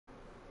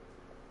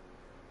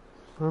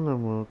I know,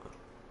 Mook.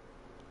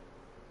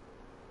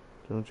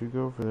 Don't you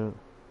go for that.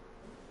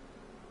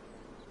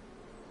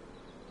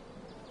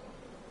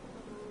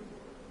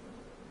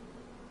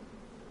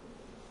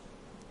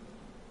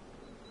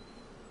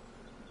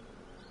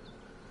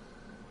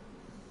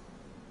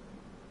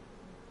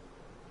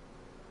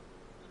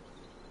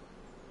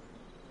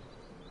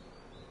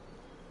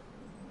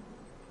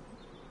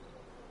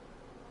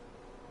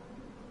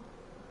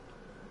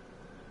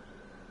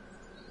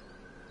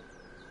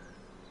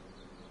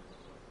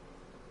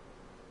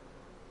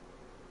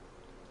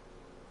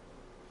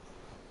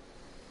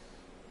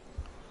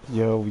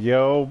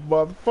 Yo,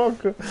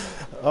 motherfucker.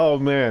 Oh,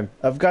 man.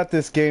 I've got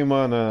this game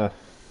on a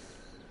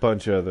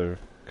bunch of other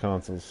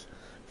consoles.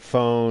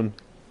 Phone,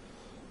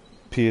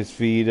 PS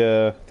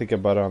Vita. I think I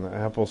bought it on the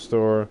Apple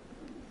Store.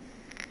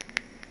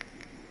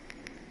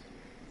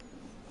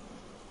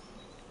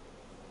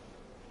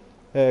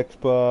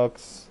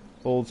 Xbox.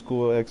 Old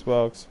school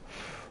Xbox.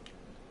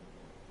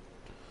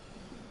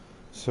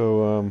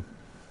 So,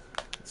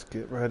 let's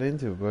get right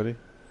into it, buddy.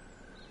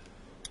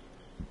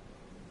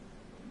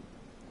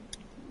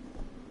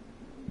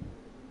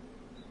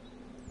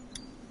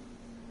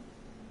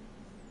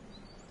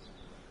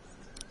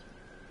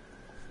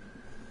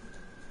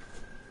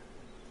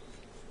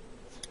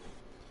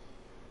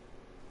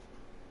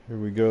 Here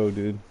we go,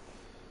 dude.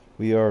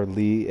 We are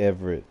Lee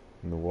Everett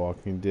in The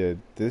Walking Dead.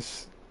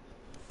 This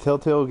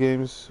Telltale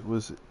Games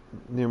was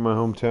near my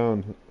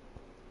hometown.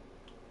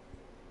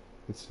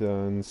 It's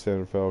in San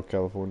Rafael,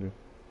 California.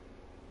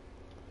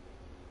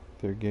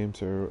 Their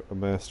games are a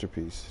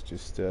masterpiece.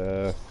 Just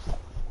pay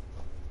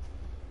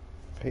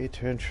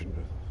attention.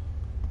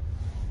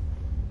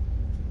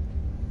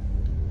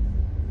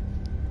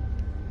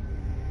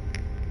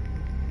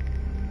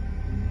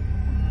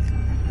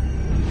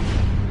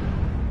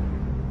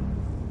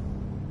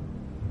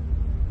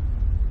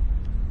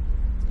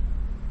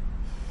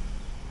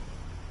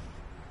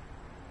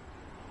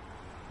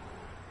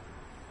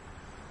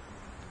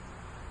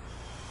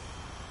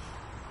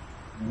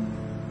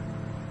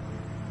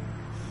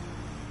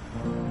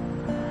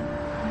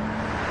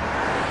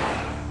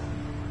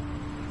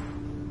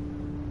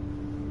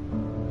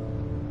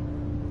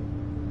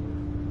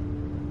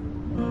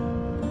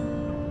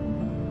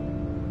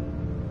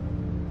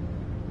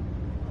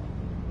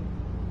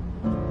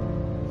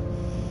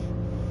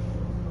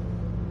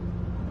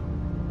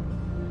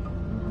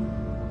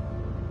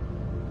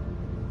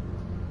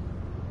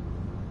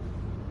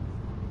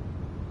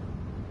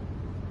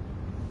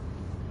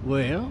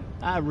 Well,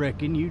 I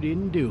reckon you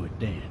didn't do it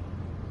then.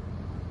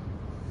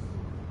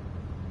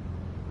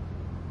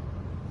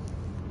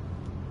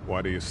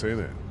 Why do you say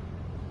that?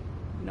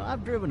 You know,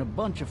 I've driven a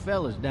bunch of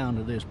fellas down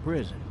to this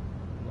prison.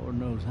 Lord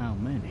knows how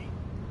many.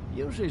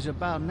 Usually it's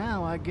about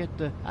now I get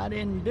the, I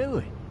didn't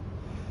do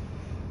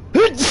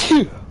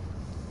it.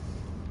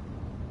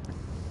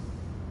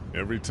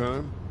 Every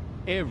time?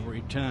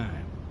 Every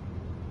time.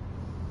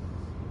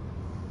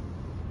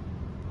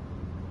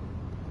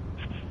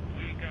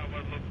 We got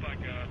what looks like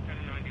a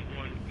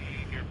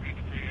 1091E near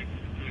Peachtree,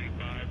 exit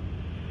 285.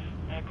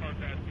 All cars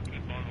asked to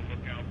keep on the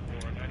lookout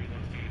for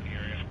 91B in the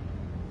area.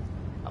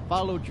 I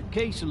followed your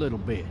case a little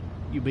bit,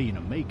 you being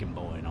a Macon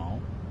boy and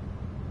all.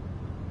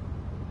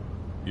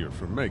 You're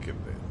from Macon,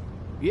 then?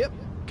 Yep,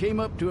 came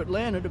up to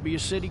Atlanta to be a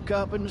city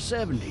cop in the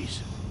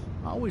 70s.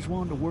 I always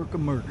wanted to work a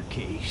murder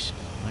case,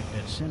 like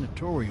that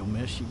senatorial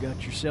mess you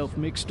got yourself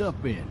mixed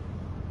up in.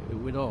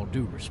 With all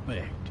due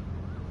respect.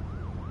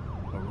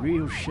 A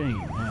real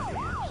shame, that is.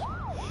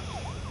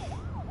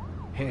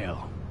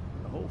 Hell,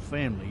 the whole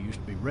family used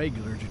to be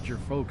regulars at your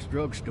folks'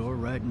 drugstore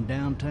right in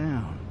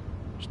downtown.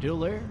 Still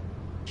there?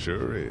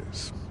 Sure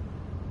is.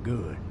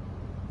 Good.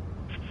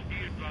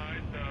 Be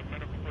advised,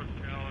 medical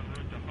personnel en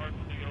route to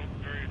Hartsfield,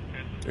 various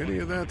tents. Any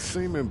of that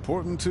seem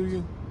important to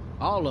you?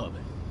 All of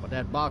it, but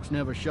that box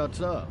never shuts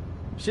up.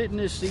 Sit in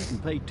this seat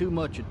and pay too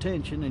much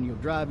attention and you'll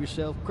drive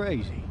yourself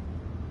crazy.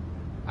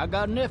 I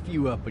got a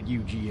nephew up at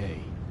UGA.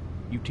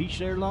 You teach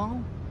there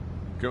long?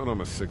 Going on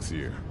my 6th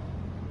year.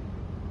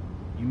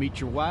 You meet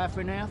your wife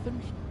in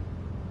Athens?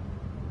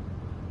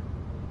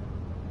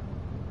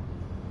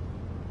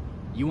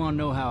 You want to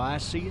know how I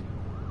see it?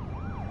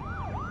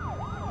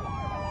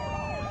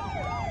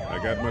 I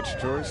got much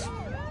choice?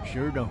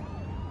 Sure don't.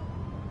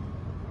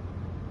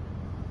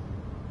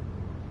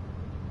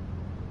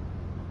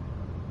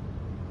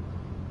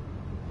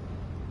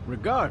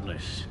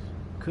 Regardless,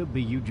 could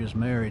be you just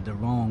married the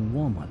wrong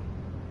woman.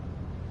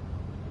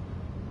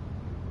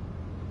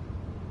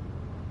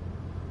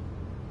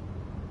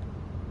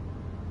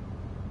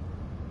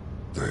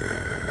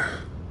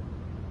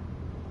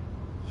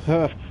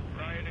 Huh.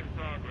 Riot in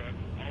progress.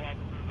 All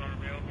officers are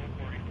available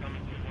for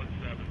incoming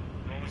 217.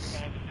 Rolling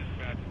calls and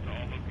dispatches to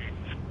all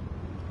locations.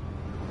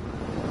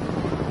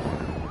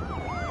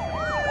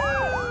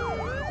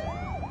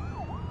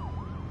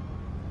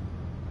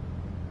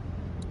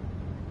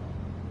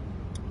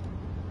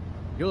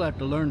 You'll have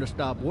to learn to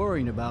stop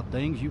worrying about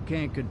things you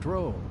can't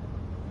control.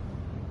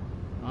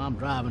 I'm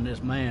driving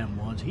this man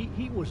once.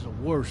 He was the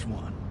worst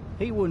one.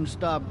 He wouldn't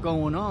stop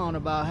going on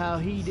about how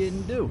he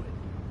didn't do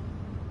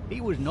it.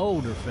 He was an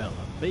older fella,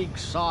 big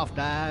soft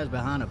eyes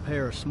behind a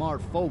pair of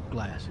smart folk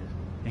glasses.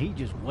 And he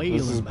just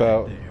wailing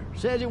back there.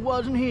 Says it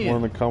wasn't him.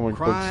 One of the comic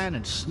crying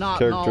and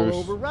snotting all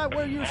over right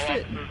where you're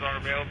sitting. Officers are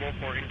available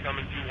for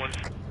incoming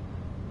 2-1.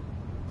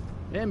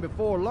 Then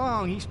before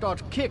long, he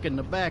starts kicking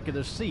the back of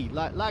the seat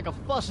like a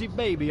fussy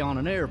baby on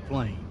an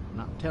airplane.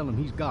 And I tell him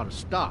he's got to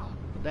stop,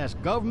 but that's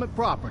government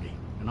property,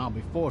 and I'll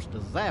be forced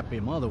to zap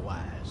him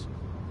otherwise.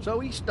 So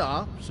he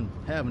stops, and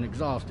having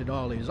exhausted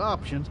all his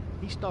options,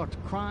 he starts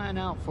crying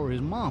out for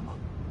his mama.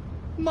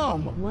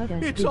 Mama,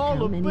 it's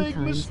all a big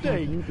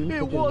mistake.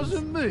 It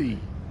wasn't me.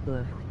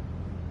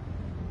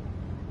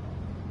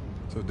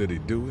 So did he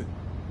do it?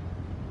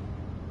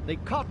 They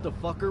caught the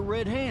fucker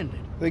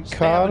red-handed. They caught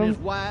stabbing him? his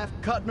wife,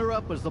 cutting her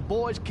up as the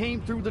boys came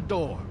through the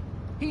door.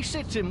 He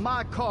sits in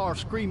my car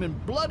screaming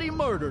bloody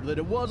murder that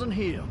it wasn't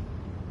him.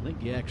 I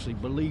think he actually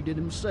believed it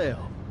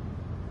himself.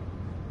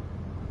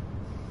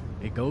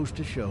 It goes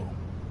to show,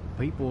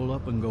 people will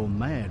up and go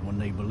mad when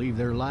they believe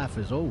their life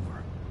is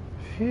over.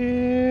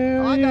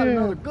 Hell I got yeah.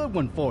 another good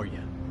one for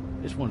you.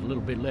 This one's a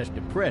little bit less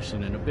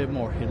depressing and a bit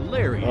more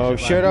hilarious. Oh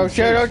if I shit, do oh say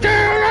shit, oh so. shit,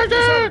 oh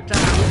This other shit!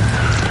 time-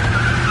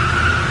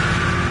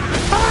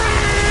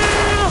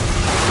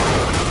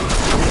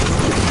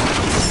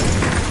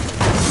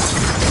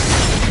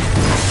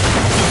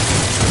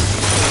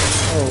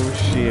 Oh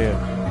shit.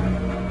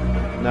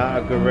 Not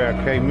a good wreck.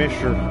 Hey,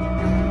 mister.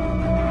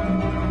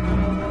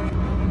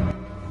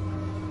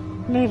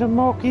 Little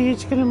Monkey,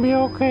 it's gonna be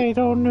okay.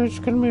 Don't, it's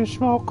gonna be a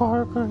small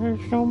car crash.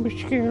 Don't be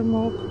scared,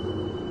 Moke.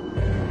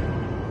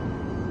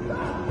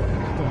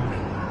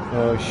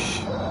 Oh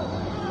shit.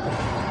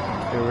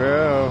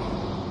 Hello.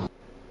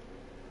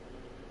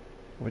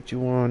 What you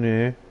want,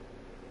 eh?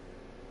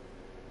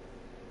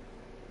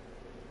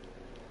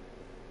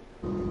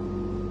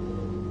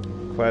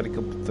 Quite a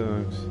couple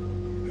times.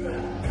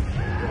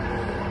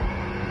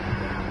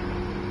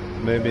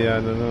 Maybe,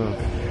 I don't know.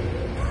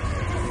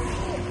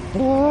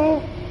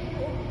 Hello?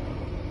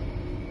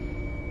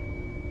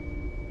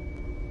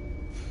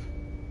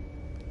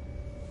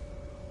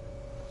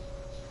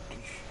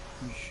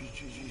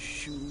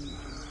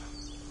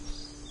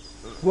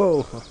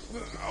 Whoa.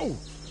 Oh,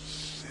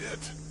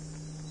 shit.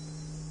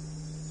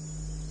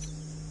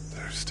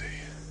 Thirsty.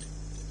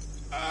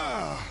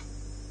 Ah!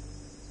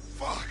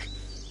 Fuck.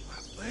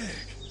 My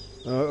leg.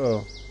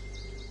 Uh-oh.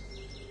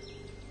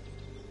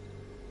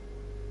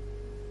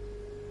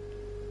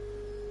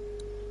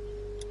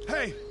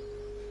 Hey!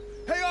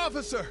 Hey,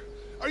 officer!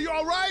 Are you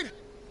all right?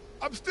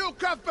 I'm still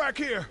cuffed back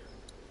here.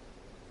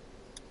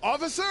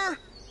 Officer?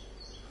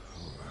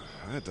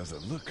 Oh, that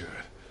doesn't look good.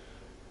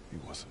 He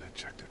wasn't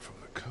ejected from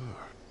the car.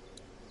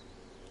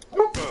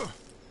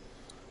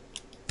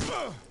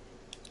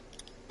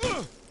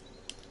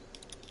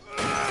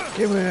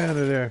 Get me out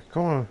of there.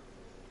 Come on.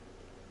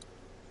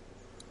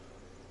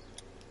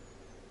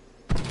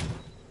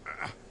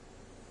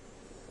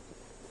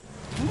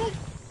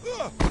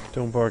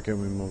 Don't bark at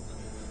me, Moke.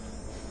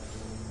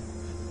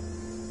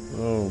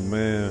 Oh,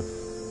 man.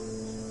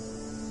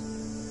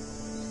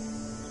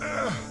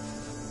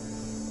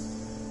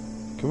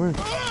 Come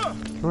here.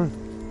 Come here.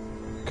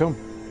 Come.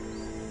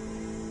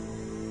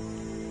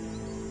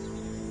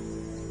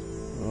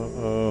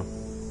 Uh-oh.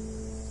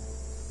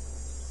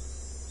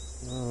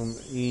 I'm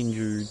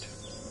injured.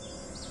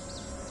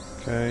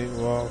 Can't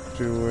walk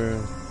too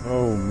well.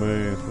 Oh,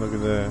 man. Look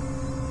at that.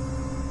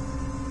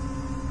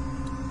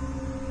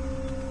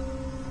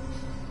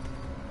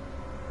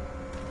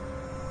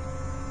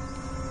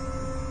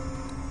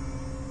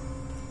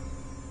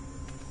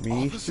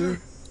 Mister?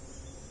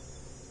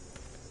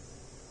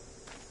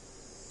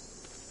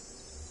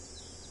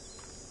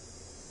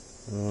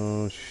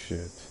 Oh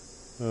shit.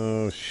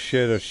 Oh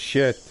shit, oh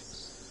shit.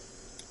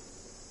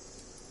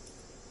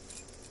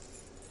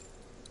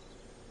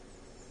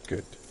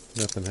 Good.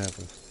 Nothing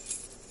happened.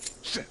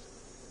 Shit.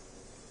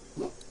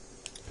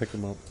 Pick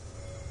him up.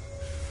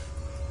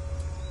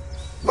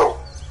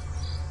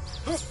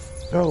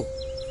 Oh.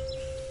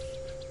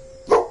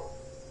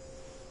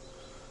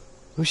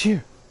 Who's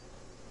here?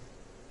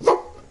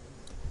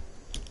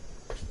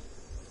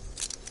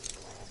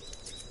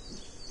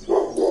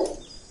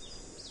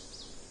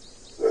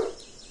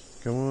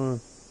 Come on.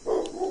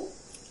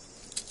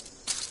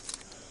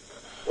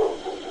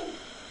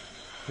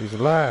 He's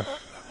alive.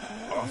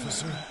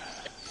 Officer?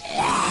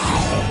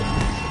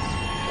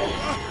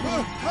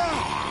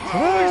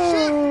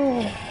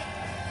 Oh!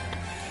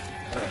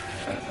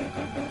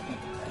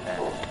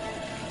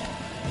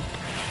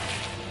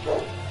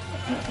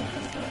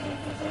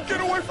 Get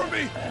away from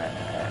me!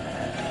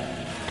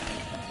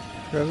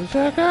 Where's the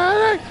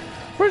shotgun?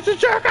 Where's the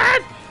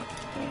shotgun?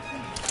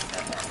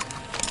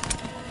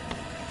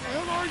 Where the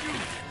hell are you?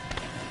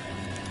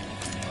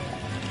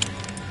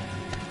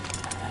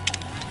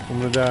 I'm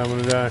gonna die, I'm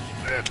gonna die.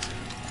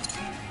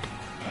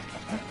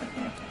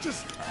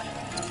 Just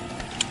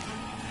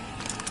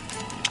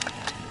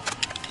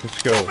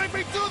Let's go. don't make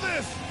me do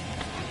this!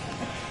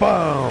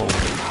 Boom!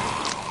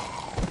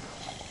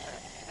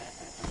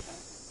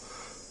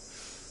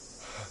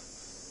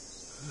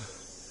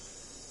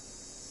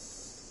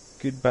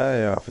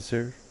 Goodbye,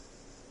 officer.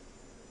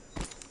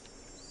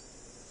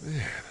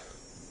 Man.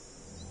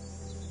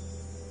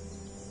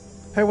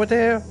 Hey, what the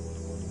hell?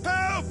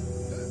 Help!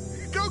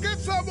 Go get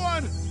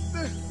someone!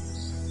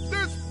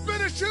 There's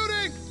been a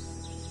shooting!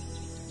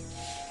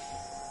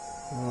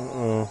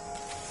 Uh-oh.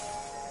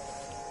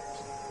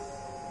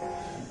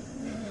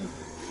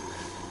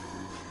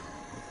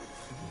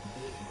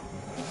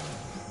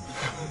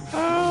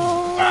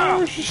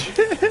 Oh,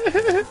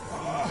 shit!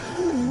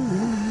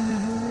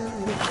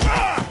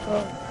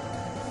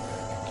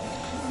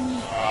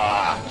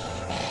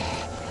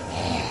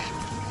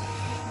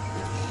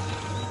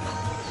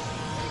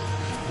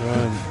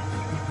 Run.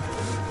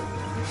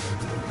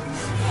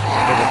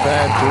 Like a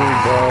bad dream,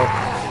 bro.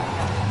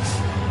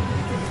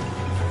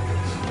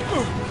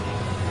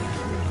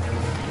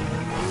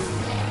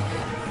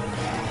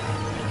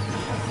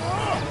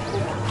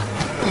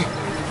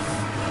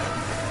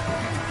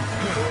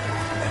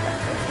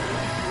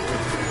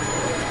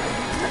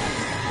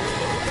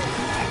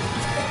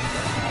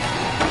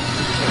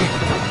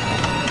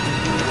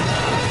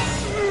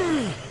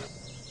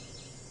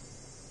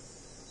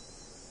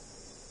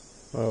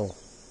 Oh.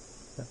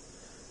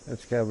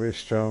 That's gotta be a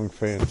strong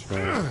fence,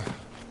 man.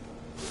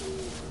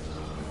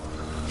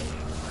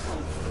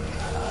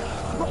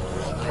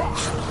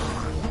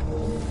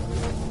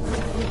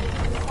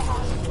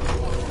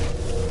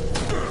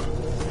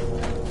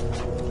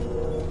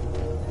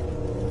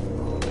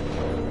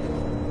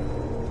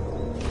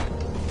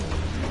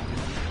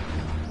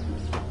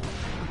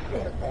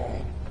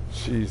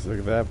 Jeez, look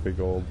at that big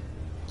old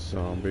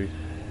zombie.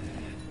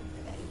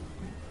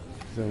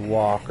 He's a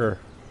walker.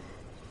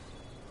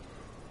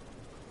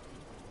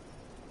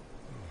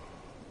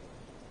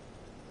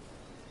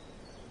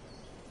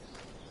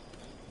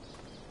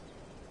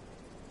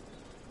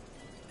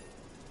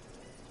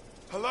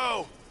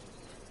 Hello?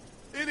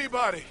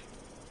 Anybody?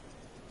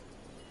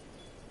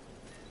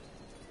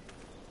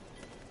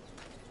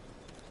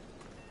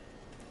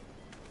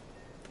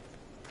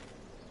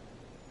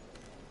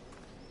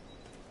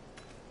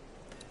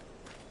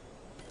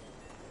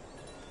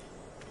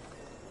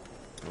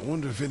 I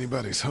wonder if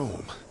anybody's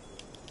home.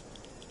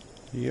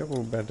 Yeah,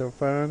 we're about to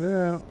find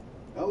out.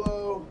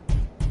 Hello?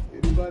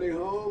 Anybody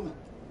home?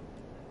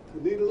 I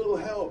need a little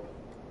help.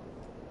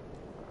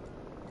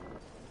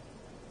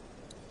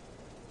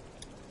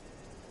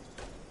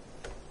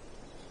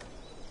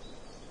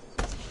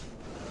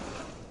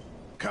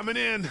 Coming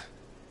in.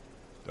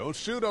 Don't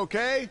shoot,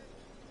 okay?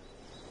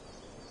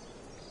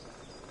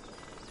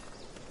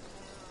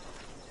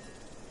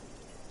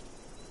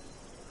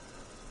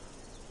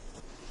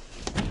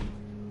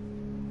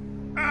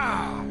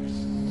 Ah,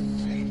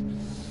 shit.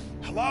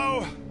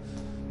 Hello?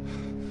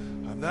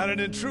 I'm not an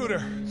intruder.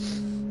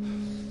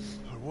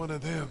 Or one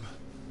of them.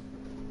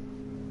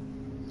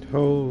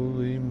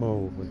 Holy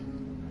moly.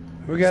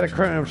 We got a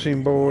crime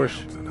scene, boys.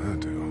 Than I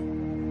do.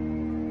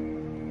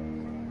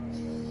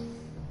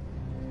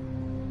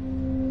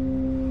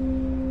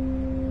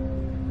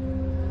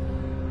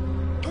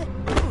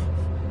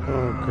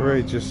 Oh,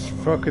 great. Just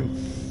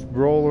fucking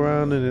roll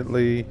around in it,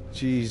 Lee.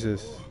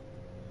 Jesus.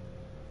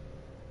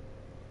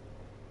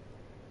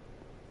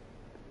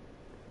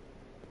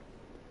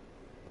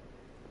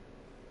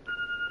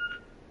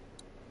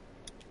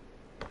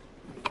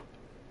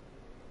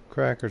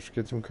 Crackers.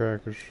 Get some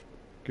crackers.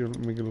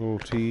 Make a little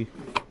tea.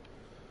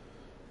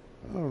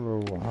 I don't know.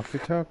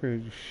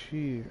 Walkie-talkie.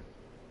 Shit.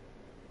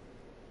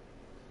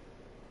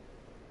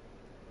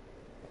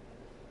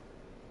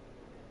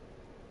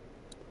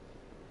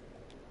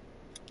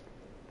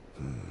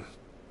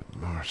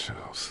 Marsh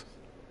House.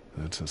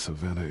 That's a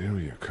Savannah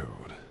area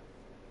code.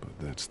 But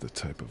that's the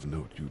type of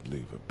note you'd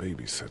leave a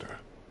babysitter.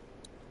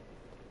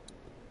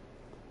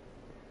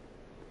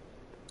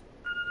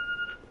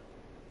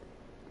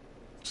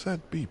 What's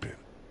that beeping?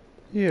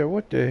 Yeah,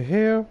 what the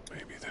hell?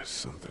 Maybe there's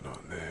something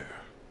on there.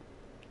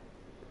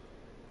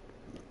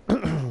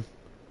 Let's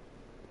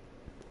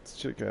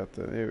check out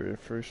that area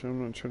first.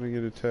 I'm not trying to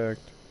get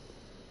attacked.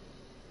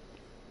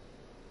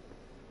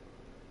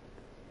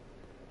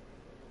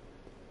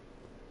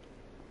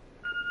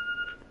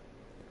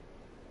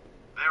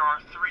 There are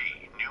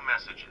 3 new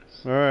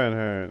messages.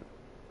 Alright.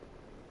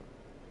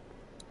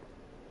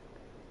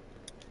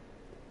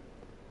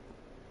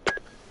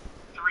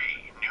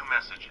 3 new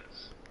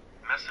messages.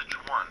 Message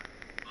 1,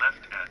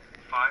 left at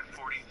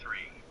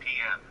 5:43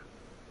 p.m.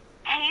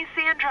 Hey,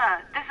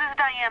 Sandra. This is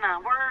Diana.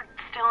 We're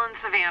still in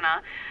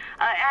Savannah.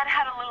 Ed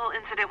had a little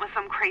incident with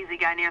some crazy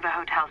guy near the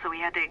hotel, so we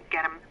had to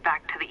get him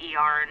back to the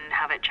ER and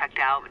have it checked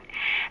out.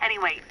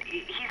 Anyway,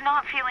 he's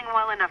not feeling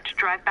well enough to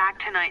drive back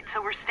tonight,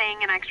 so we're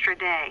staying an extra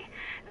day.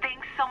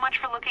 Thanks so much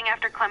for looking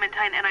after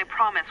Clementine, and I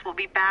promise we'll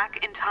be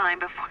back in time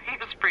before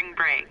your spring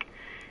break.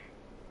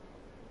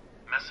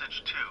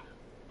 Message 2,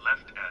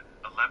 left at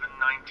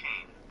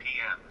 11:19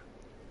 p.m.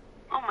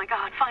 Oh my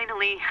God,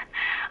 finally.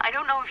 I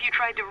don't know if you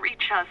tried to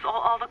reach us.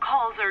 All the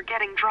calls are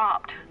getting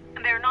dropped.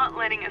 They're not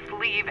letting us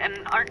leave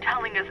and aren't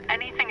telling us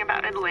anything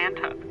about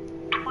Atlanta.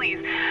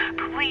 Please,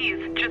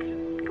 just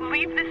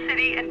leave the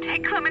city and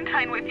take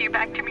Clementine with you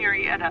back to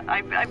Murrieta.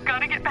 I've got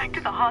to get back to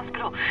the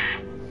hospital.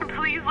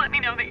 Please let me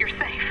know that you're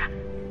safe.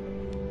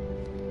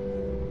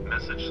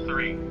 Message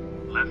 3,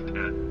 left at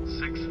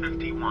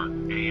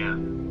 6:51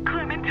 a.m.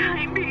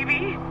 Clementine,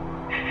 baby.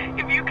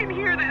 If you can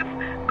hear this,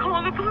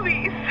 call the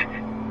police.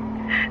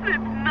 That's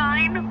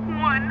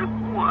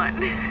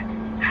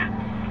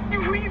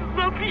 911. We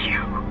love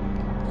you.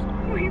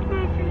 We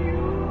love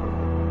you.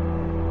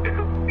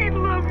 We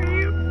love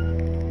you.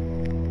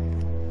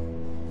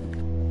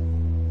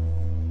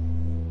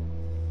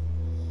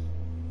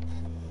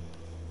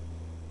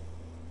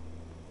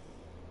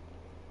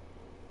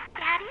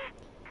 Daddy?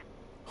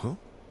 Huh?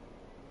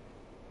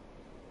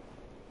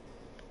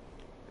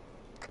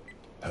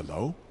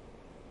 Hello?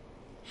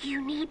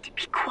 You need to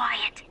be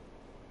quiet.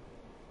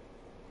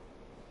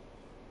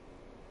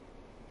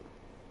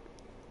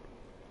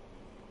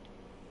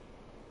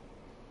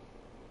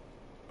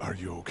 Are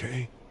you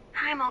okay?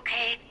 I'm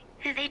okay.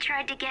 They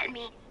tried to get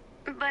me,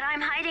 but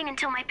I'm hiding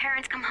until my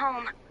parents come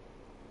home.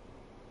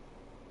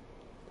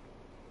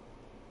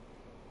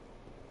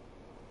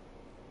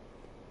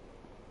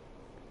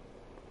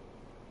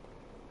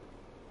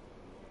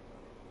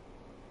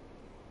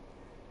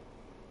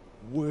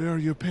 Where are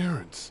your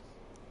parents?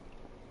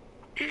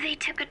 They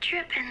took a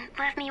trip and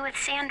left me with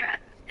Sandra.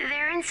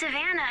 They're in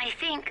Savannah, I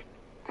think,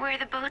 where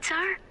the boats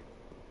are.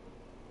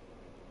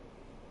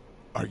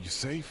 Are you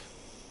safe?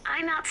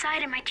 I'm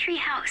outside in my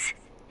treehouse.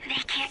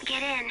 They can't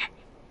get in.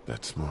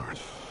 That's smart.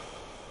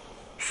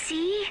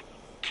 See?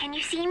 Can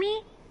you see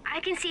me? I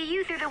can see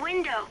you through the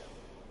window.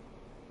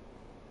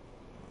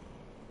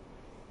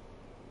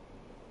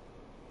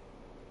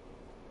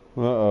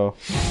 Uh-oh.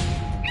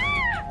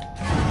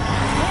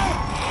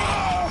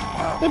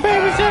 The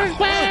babysitter's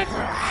back!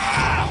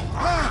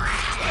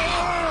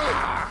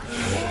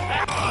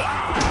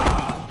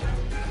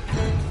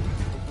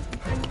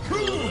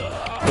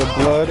 The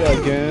blood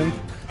again?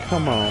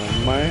 Come on,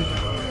 man.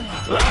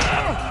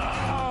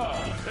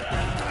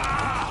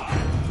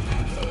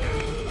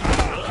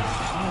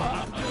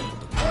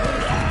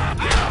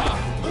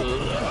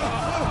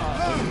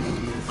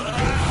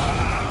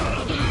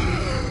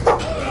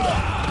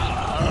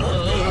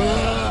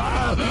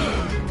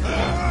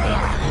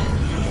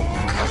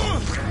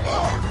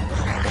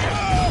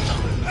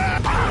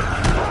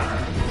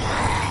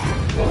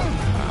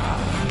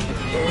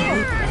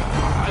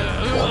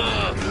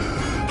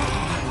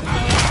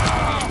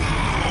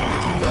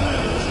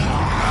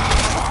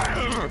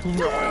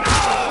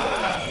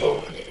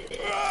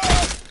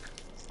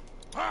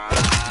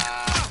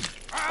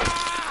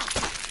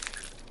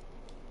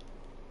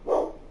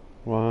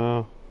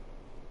 Wow.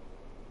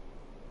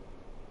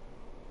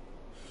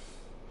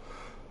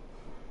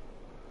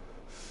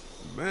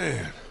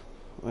 Man.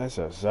 That's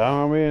a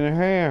zombie and a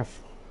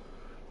half.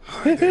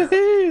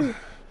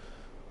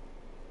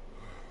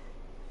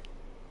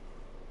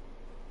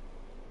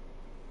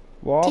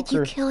 Walker. Did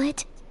you kill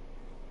it?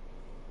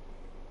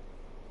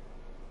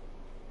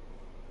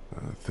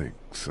 I think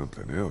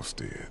something else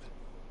did.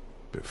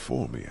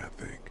 Before me, I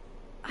think.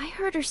 I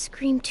heard her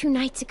scream 2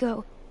 nights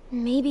ago.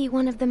 Maybe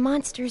one of the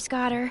monsters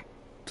got her.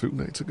 2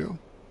 nights ago?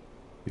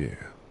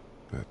 Yeah,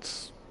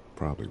 that's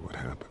probably what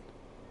happened.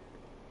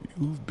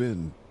 You've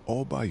been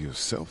all by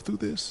yourself through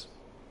this?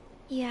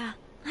 Yeah,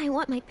 I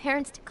want my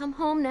parents to come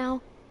home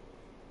now.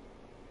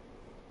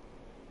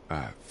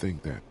 I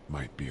think that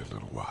might be a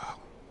little while,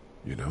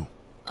 you know?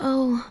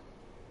 Oh.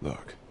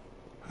 Look,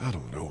 I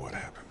don't know what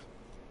happened,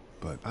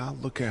 but I'll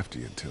look after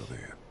you until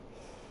then.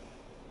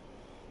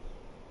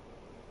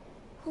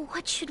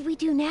 What should we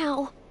do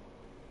now?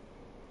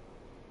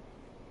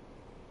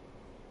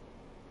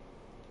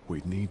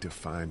 We need to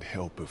find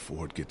help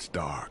before it gets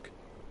dark.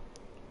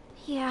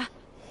 Yeah,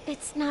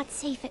 it's not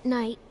safe at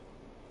night.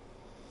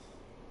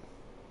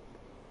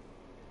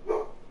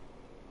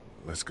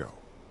 Let's go.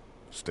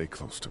 Stay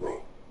close to me.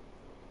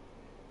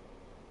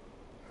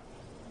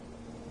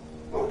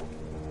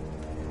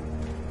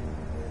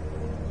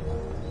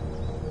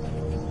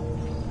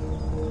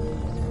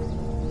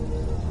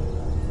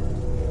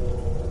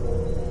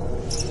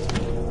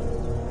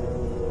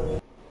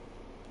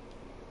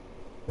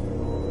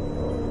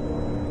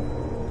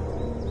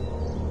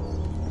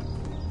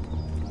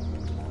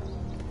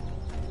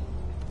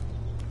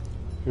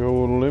 Your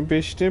old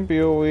limpy stimpy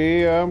over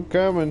here, I'm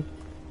coming.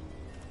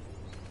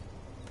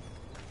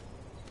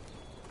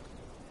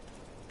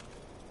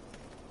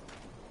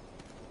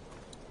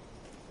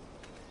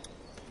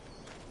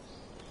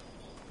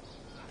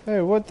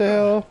 Hey, what the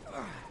hell?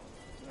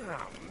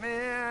 Oh,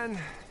 man.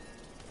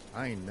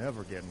 I ain't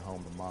never getting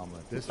home to Mama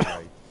at this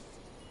rate.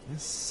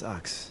 This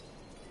sucks.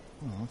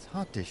 Oh, it's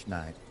hot this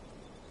night.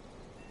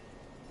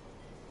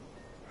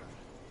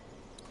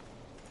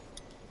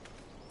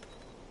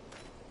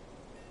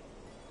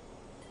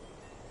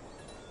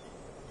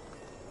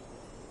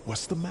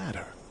 What's the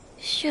matter?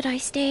 Should I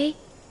stay?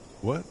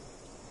 What?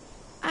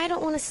 I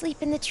don't want to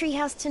sleep in the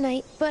treehouse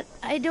tonight, but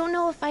I don't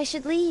know if I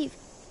should leave.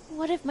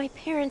 What if my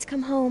parents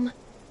come home?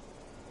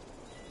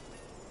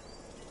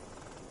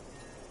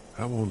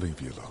 I won't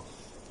leave you alone.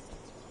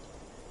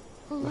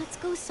 Well, let's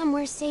go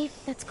somewhere safe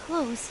that's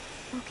close,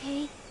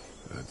 okay?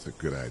 That's a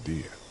good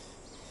idea.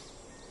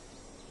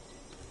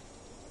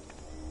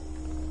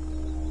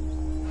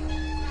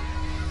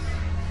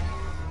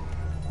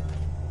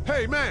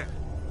 Hey, man!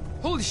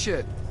 Holy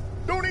shit!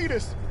 Don't eat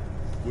us!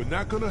 We're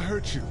not gonna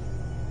hurt you.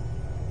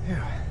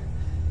 Yeah.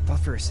 Thought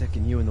for a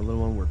second you and the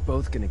little one were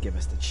both gonna give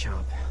us the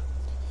chomp.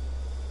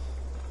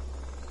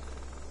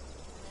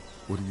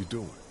 What are you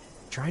doing?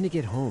 Trying to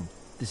get home.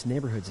 This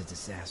neighborhood's a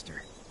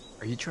disaster.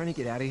 Are you trying to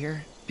get out of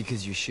here?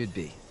 Because you should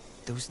be.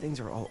 Those things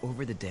are all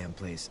over the damn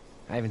place.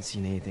 I haven't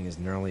seen anything as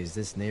gnarly as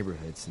this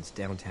neighborhood since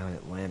downtown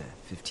Atlanta,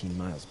 15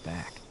 miles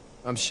back.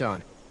 I'm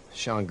Sean.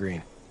 Shane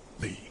Greene.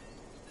 Lee,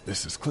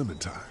 this is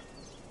Clementine.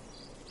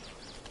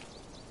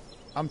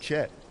 I'm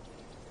Chet.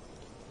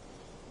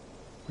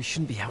 We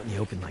shouldn't be out in the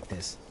open like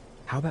this.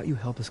 How about you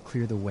help us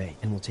clear the way,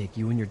 and we'll take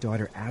you and your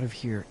daughter out of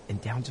here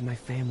and down to my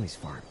family's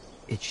farm.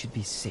 It should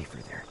be safer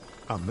there.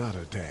 I'm not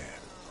her dad.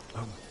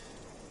 I'm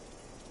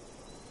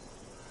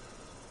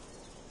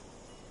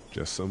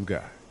just some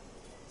guy.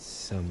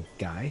 Some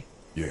guy?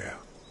 Yeah.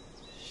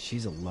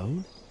 She's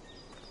alone?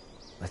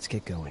 Let's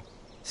get going.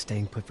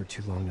 Staying put for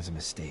too long is a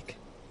mistake.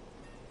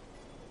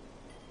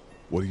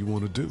 What do you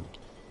want to do?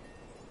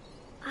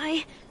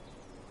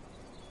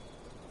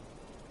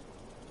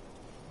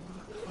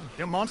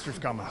 Them monsters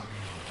coming.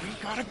 We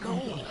gotta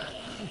go.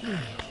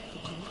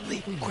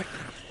 Leave quick.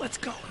 Let's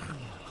go.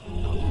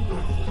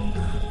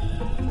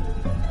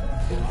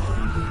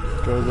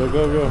 Go, go,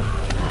 go, go.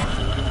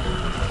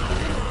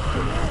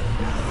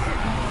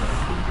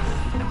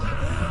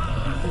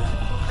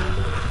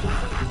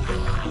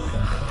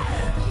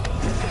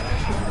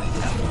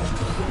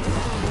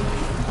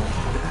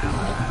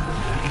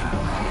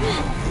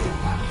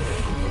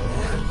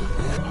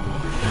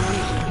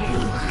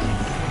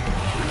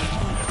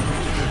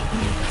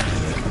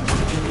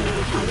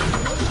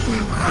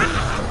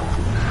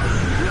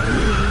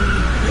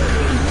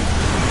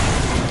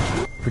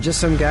 For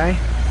just some guy,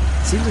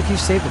 seems like you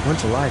saved a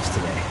bunch of lives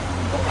today.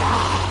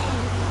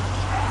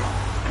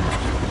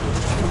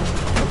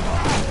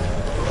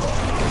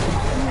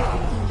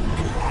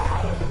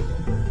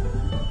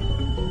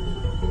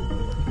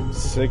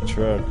 Sick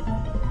truck.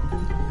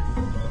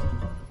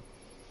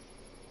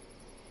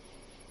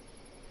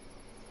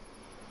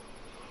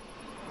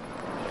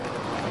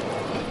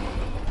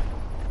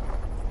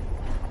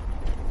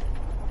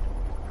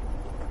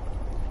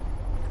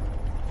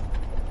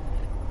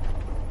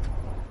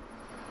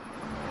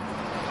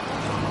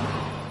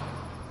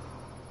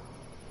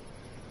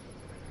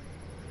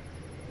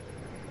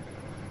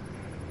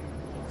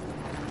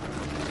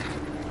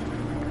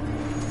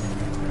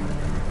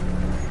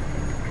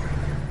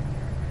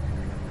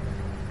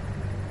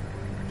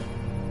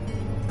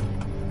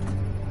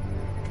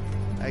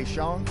 Hey,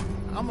 Sean,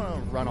 I'm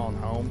gonna run on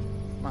home.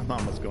 My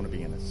mama's gonna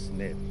be in a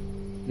snit.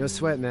 No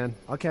sweat, man.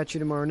 I'll catch you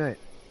tomorrow night.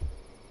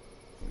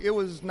 It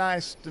was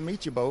nice to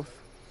meet you both.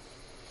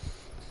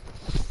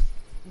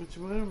 What's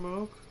the matter,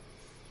 Moke?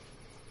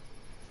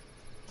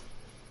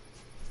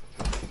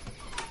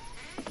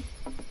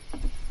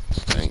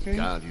 Thank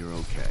God you're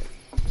okay.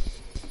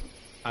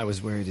 I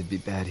was worried it'd be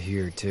bad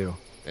here, too.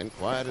 Been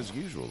quiet as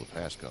usual the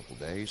past couple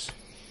days.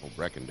 Old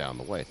Brecken down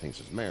the way thinks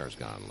his mare's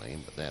gone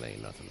lame, but that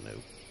ain't nothing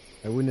new.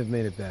 I wouldn't have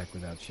made it back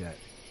without Chet.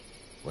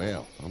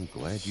 Well, I'm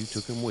glad you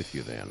took him with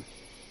you then.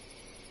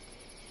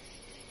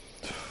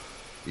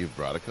 You've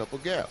brought a couple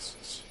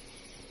guests.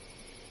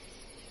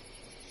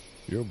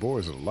 Your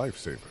boy's a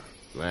lifesaver.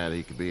 Glad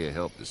he could be a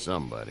help to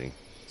somebody.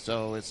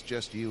 So it's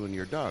just you and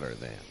your daughter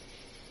then?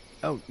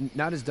 Oh,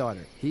 not his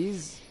daughter.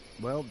 He's,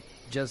 well,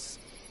 just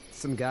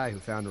some guy who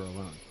found her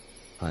alone.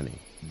 Honey,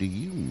 do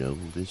you know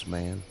this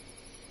man?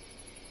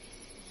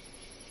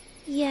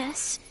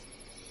 Yes.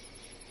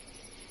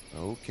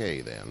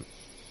 Okay, then.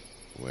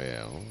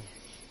 Well,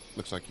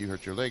 looks like you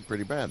hurt your leg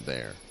pretty bad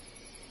there.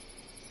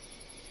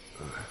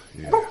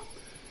 Yeah,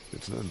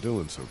 it's not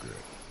doing so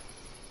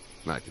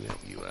good. I can help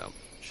you out.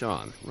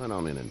 Sean, run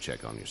on in and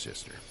check on your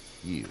sister.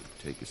 You,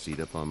 take a seat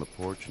up on the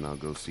porch and I'll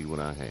go see what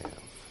I have.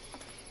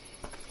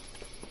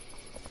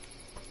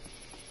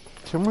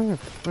 Come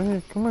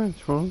here, come on,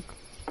 Trunk.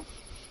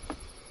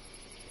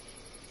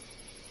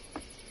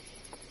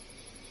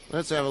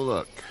 Let's have a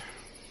look.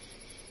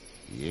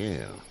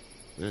 Yeah,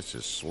 this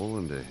is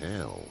swollen to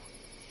hell.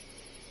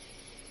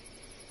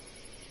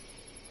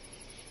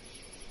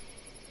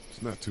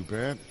 It's not too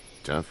bad.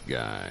 Tough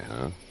guy,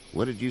 huh?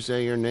 What did you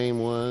say your name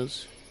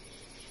was?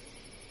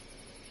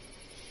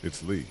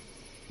 It's Lee.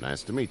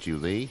 Nice to meet you,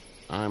 Lee.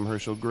 I'm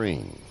Herschel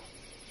Greene.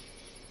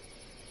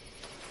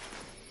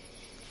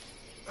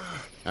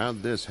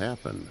 How'd this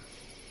happen?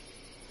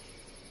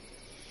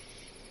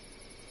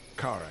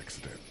 Car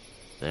accident.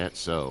 That's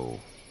so.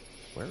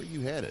 Where were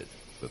you headed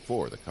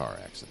before the car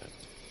accident?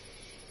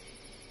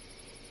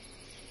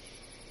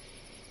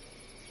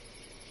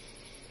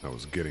 I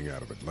was getting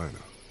out of Atlanta.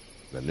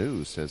 The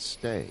news says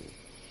stay.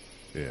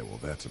 Yeah, well,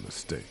 that's a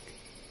mistake.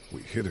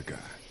 We hit a guy.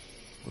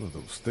 One of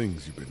those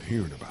things you've been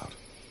hearing about.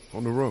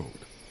 On the road.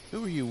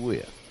 Who are you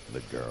with?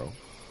 The girl?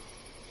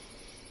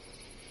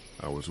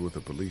 I was with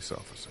a police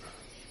officer.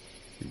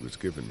 He was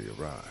giving me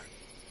a ride.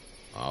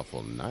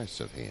 Awful nice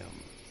of him.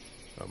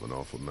 I'm an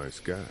awful nice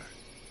guy.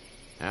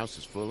 House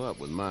is full up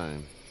with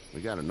mine.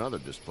 We got another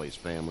displaced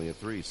family of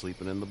 3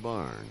 sleeping in the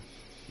barn.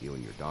 You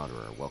and your daughter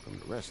are welcome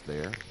to rest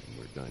there, and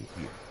we're done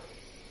here.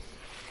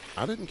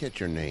 I didn't catch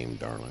your name,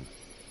 darling.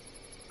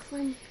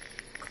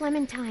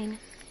 Clementine.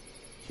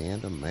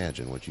 Can't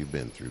imagine what you've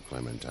been through,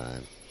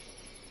 Clementine.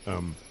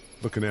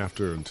 Looking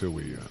after her until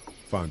we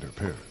find her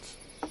parents.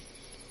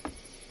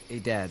 Hey,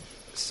 Dad,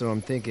 so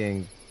I'm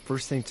thinking,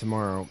 first thing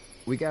tomorrow,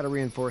 we gotta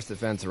reinforce the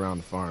fence around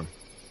the farm.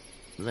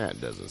 That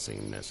doesn't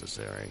seem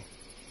necessary.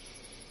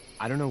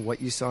 I don't know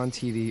what you saw on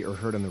TV or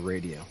heard on the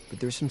radio, but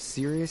there's some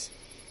serious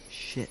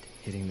shit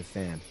hitting the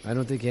fan. I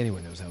don't think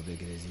anyone knows how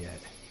big it is yet.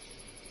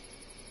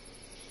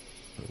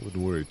 I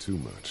wouldn't worry too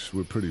much.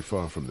 We're pretty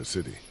far from the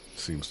city.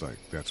 Seems like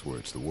that's where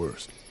it's the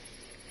worst.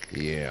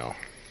 Yeah.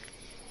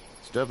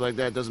 Stuff like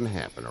that doesn't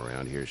happen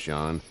around here,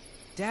 Sean.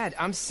 Dad,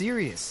 I'm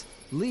serious.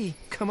 Lee,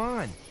 come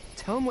on.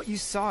 Tell him what you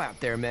saw out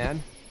there,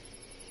 man.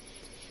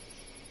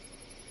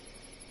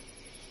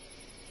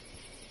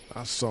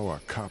 I saw a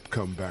cop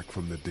come back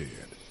from the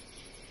dead.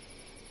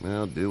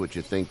 Well, do what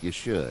you think you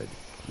should.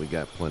 We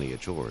got plenty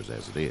of chores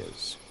as it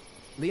is.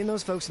 Lee and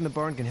those folks in the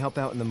barn can help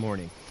out in the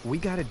morning. We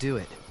gotta do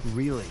it.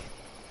 Really.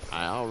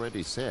 I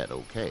already said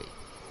okay.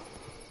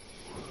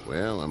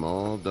 Well, I'm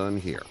all done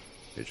here.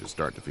 It should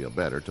start to feel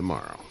better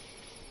tomorrow.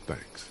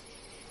 Thanks.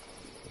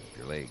 If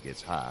your leg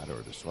gets hot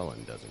or the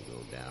swelling doesn't go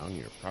down,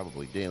 you're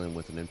probably dealing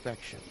with an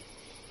infection.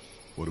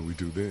 What do we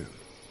do then?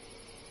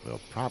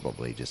 We'll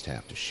probably just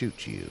have to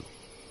shoot you.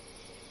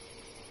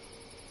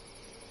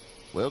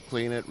 We'll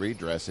clean it,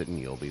 redress it, and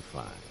you'll be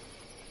fine.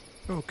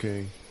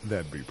 Okay,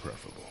 that'd be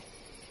preferable.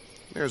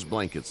 There's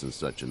blankets and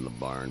such in the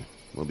barn.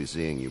 We'll be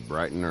seeing you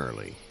bright and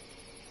early.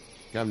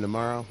 Come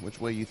tomorrow, which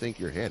way you think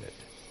you're headed?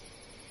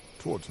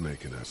 Towards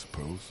Macon, I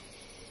suppose.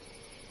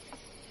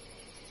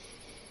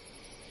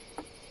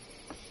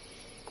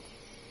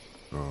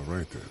 All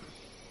right, then.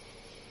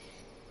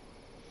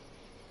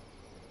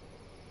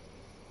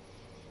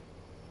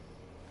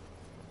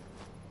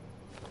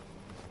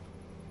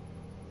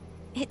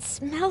 It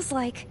smells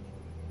like...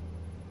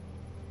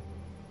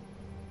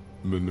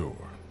 Manure.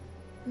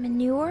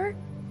 manure?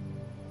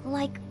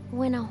 Like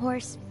when a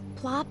horse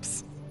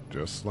plops?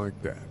 Just like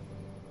that.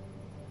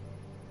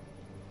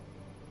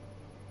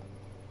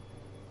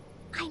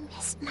 I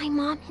missed my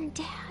mom and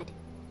dad.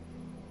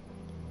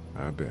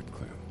 I bet,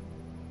 Clem.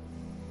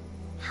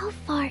 How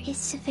far is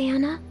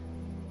Savannah?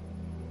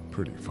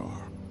 Pretty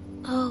far.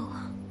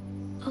 Oh,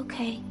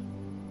 okay.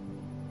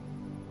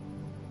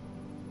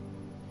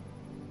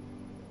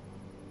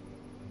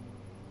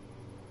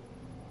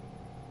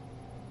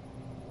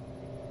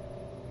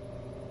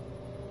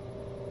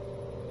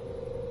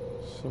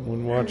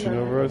 Someone watching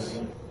over us?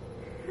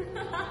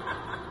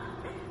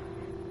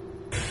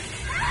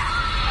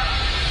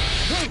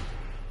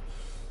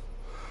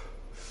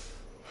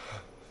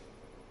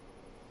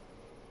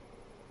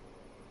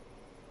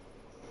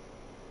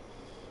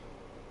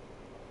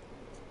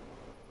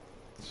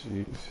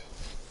 Jeez.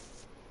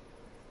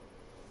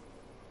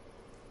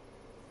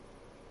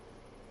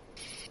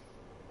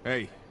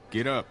 Hey,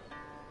 get up.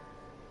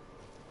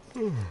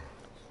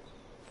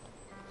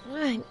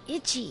 I'm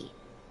itchy.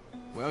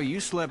 Well, you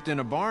slept in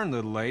a barn,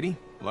 little lady.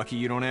 Lucky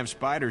you don't have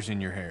spiders in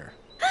your hair.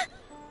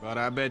 But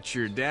I bet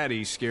your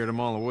daddy scared them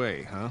all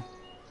away, huh?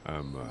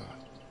 I'm,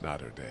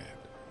 not her dad.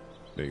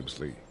 Name's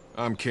Lee.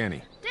 I'm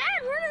Kenny. Dad,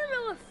 we're in the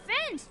middle of a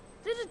fence.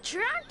 There's a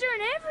tractor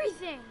and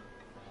everything.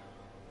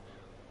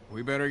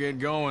 We better get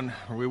going,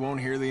 or we won't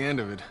hear the end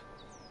of it.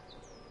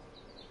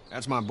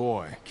 That's my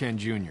boy, Ken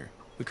Jr.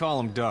 We call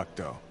him Duck,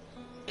 though.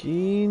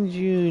 Ken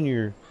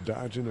Jr.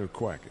 Dodging or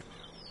quacking?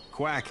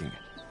 Quacking.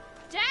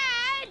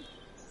 Dad!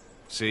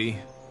 See?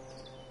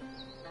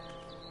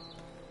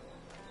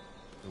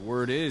 The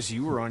word is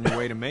you were on your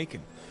way to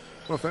Macon.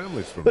 My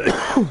family's from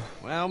there.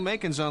 Well,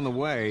 Macon's on the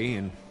way,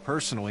 and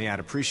personally,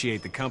 I'd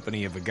appreciate the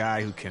company of a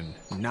guy who can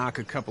knock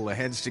a couple of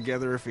heads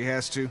together if he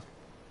has to.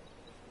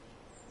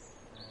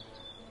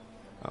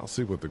 I'll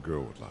see what the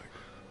girl would like.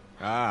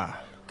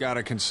 Ah,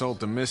 gotta consult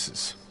the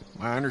missus.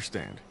 I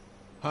understand.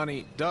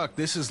 Honey, Duck,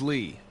 this is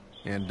Lee.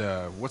 And,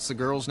 what's the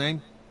girl's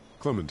name?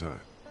 Clementine.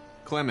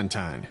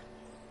 Clementine.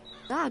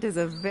 That is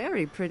a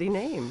very pretty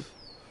name.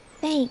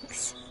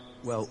 Thanks.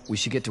 Well, we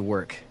should get to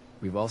work.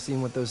 We've all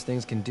seen what those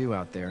things can do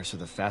out there, so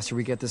the faster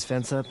we get this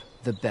fence up,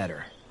 the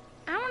better.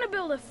 I want to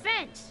build a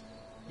fence.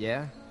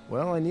 Yeah?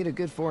 Well, I need a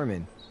good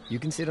foreman. You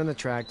can sit on the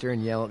tractor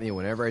and yell at me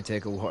whenever I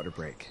take a water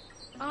break.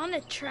 On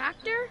a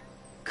tractor?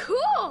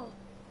 Cool!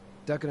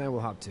 Duck and I will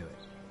hop to it.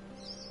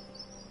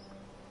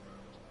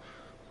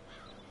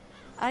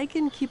 I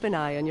can keep an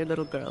eye on your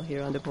little girl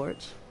here on the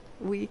porch.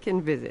 We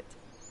can visit.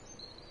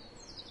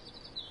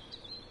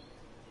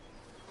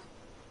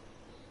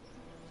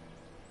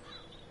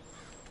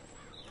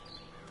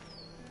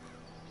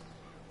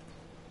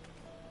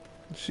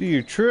 See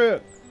your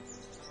truck.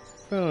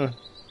 What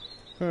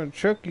kind of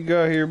truck you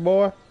got here,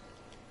 boy?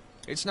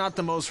 It's not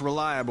the most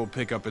reliable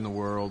pickup in the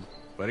world,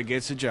 but it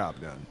gets the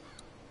job done.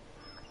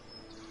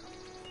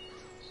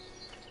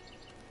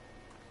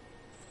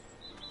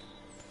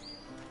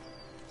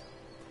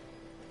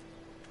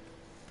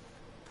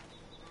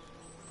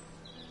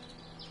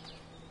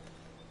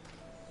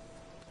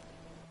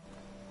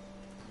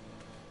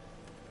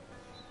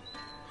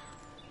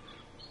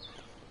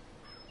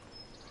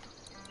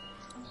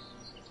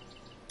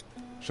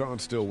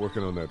 Sean's still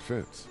working on that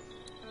fence.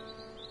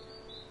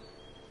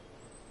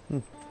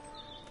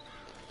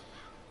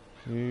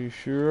 You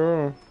sure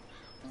are.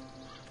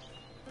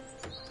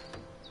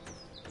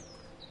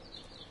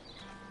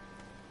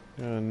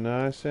 Got a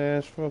nice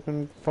ass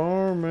fucking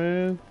farm,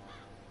 man.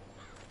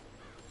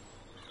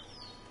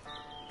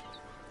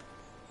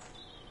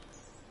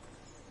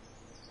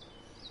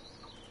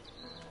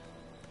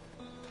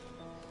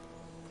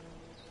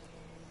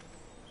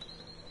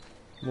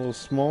 A little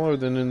smaller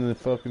than in the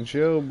fucking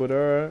show, but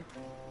alright.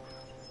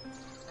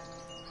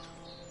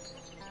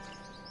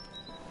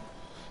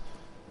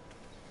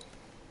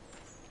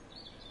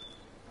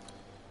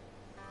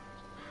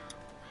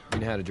 You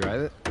know how to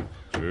drive it?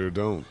 Sure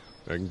don't.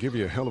 I can give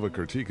you a hell of a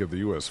critique of the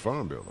U.S.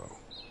 Farm Bill, though.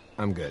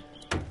 I'm good.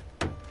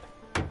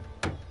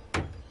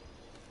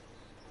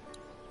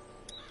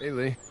 Hey,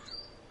 Lee.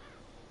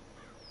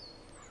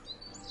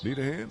 Need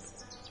a hand?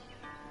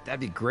 That'd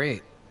be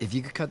great. If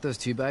you could cut those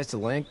 2x to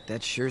length,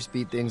 that'd sure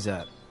speed things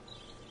up.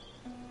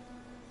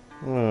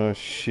 Oh,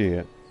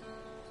 shit.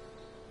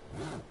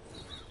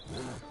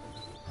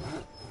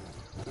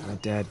 My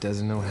dad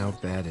doesn't know how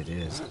bad it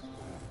is.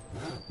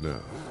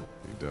 No,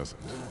 he doesn't.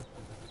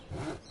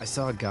 I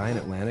saw a guy in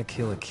Atlanta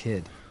kill a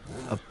kid.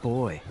 A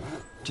boy.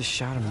 Just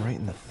shot him right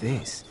in the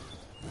face.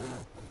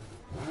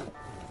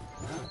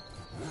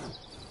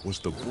 Was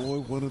the boy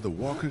one of the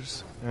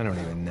walkers? I don't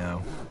even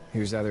know. He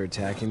was either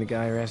attacking the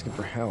guy or asking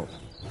for help.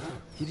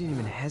 He didn't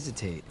even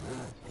hesitate.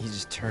 He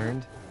just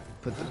turned,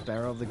 put the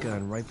barrel of the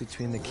gun right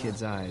between the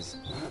kid's eyes,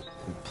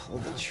 and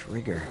pulled the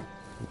trigger.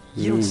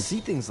 You don't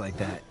see things like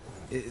that.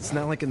 It's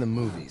not like in the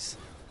movies.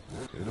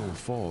 They don't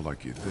fall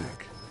like you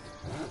think.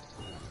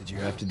 Did you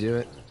have to do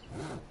it?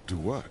 Do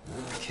what?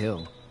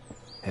 Kill.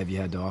 Have you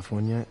had to off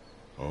one yet?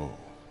 Oh,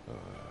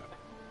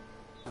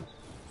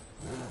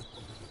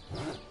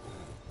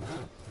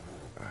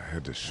 I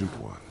had to shoot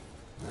one.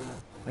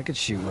 I could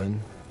shoot one.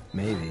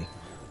 Maybe.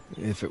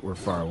 If it were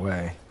far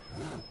away.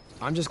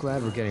 I'm just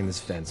glad we're getting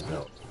this fence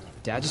built.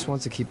 Dad just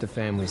wants to keep the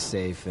family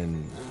safe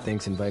and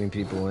thinks inviting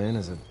people in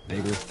is a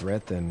bigger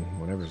threat than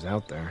whatever's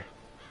out there.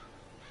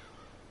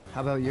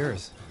 How about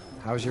yours?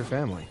 How's your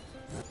family?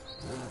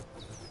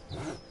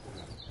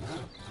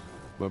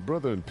 My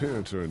brother and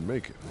parents are in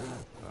Macon.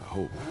 I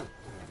hope.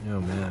 Oh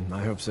man,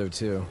 I hope so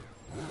too.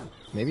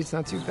 Maybe it's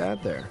not too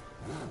bad there.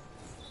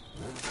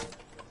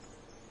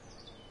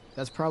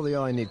 That's probably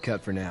all I need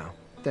cut for now.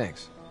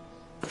 Thanks.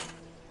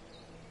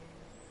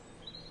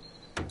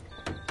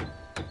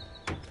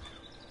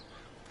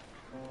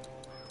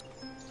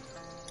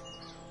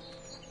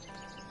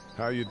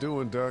 How you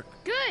doing, Duck?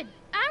 Good.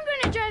 I'm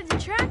gonna drive the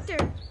tractor.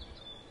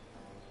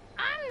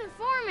 I'm the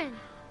foreman.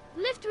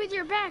 Lift with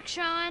your back,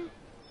 Sean.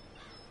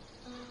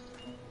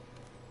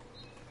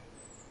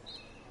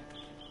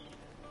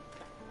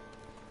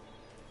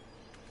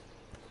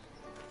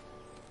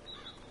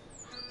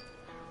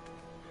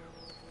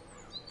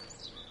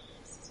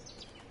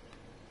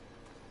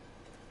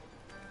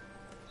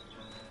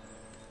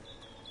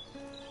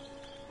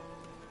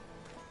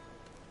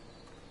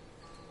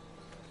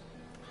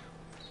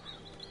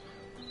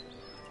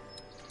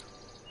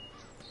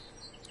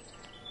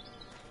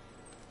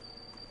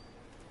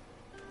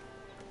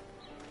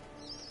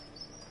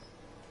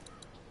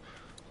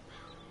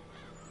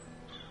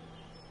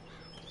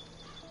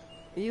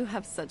 You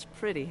have such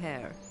pretty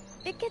hair.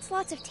 It gets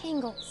lots of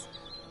tangles.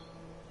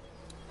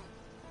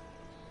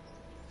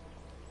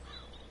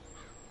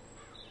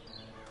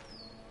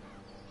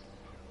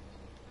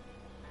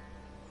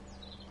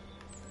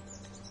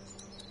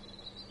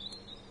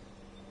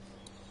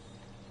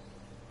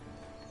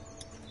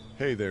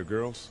 Hey there,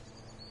 girls.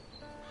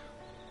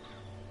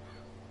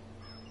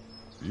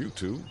 You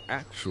two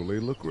actually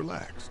look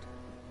relaxed.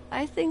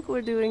 I think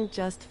we're doing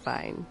just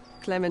fine.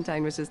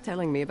 Clementine was just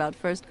telling me about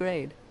first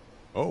grade.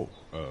 Oh,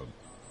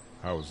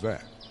 how's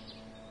that?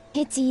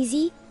 It's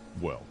easy.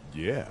 Well,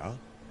 yeah.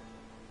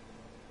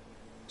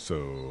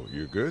 So,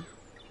 you're good?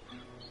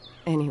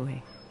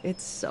 Anyway,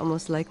 it's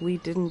almost like we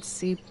didn't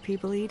see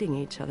people eating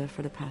each other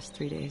for the past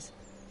 3 days.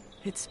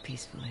 It's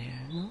peaceful here,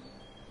 no?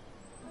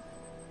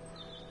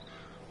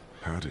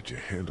 How did you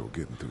handle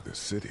getting through the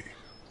city?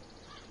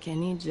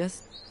 Kenny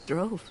just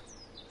drove.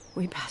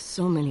 We passed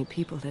so many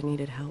people that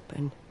needed help,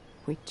 and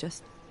we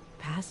just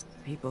passed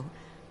people.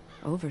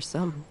 Over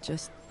some,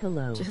 just...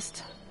 Hello.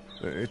 Just...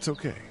 It's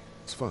okay.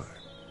 It's fine.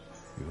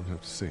 You don't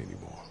have to say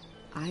anymore.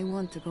 I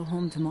want to go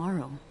home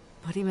tomorrow.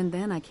 But even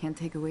then, I can't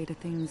take away the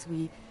things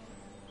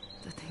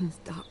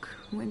Doc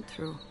went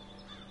through.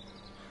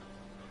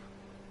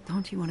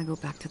 Don't you want to go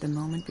back to the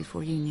moment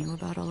before you knew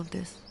about all of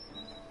this?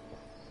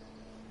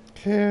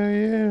 Hell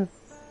yeah.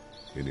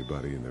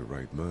 Anybody in their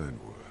right mind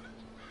would.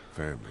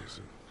 Families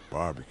and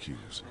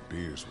barbecues and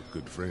beers with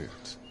good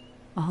friends.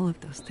 All of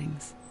those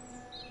things.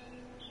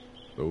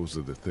 Those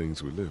are the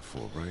things we live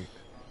for, right?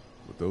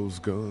 With those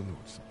gone,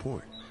 what's the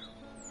point?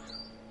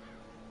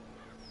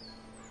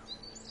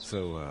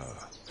 So,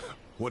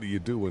 what do you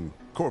do when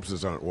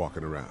corpses aren't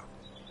walking around?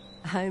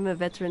 I'm a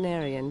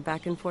veterinarian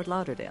back in Fort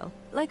Lauderdale.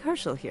 Like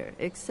Herschel here,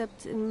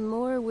 except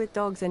more with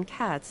dogs and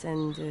cats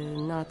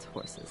and not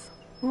horses.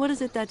 What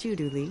is it that you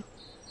do, Lee?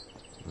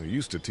 I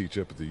used to teach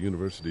up at the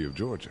University of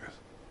Georgia.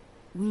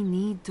 We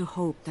need to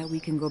hope that we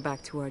can go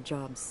back to our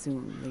jobs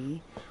soon,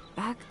 Lee.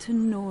 Back to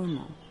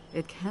normal.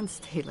 It can't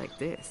stay like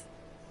this.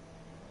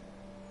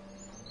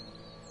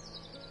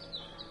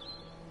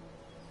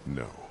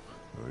 No,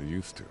 I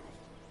used to.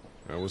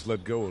 I was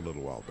let go a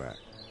little while back.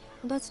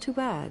 That's too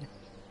bad.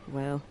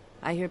 Well,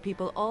 I hear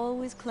people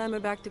always clamor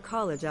back to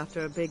college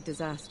after a big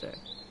disaster.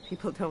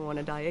 People don't want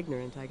to die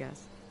ignorant, I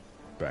guess.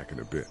 Back in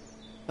a bit.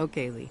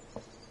 Okay, Lee.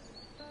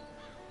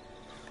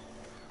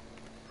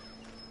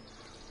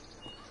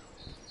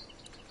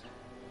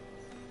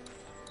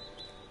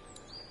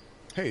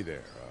 Hey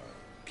there,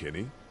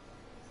 Kenny.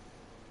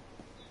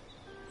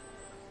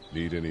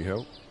 Need any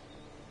help?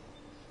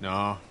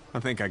 No, I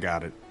think I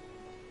got it.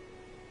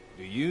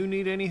 Do you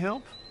need any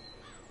help?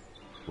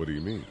 What do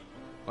you mean?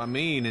 I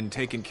mean, in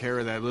taking care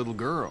of that little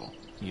girl.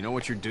 You know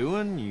what you're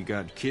doing? You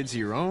got kids of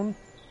your own?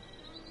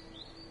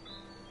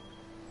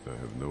 I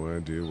have no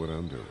idea what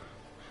I'm doing.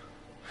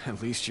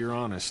 At least you're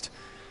honest.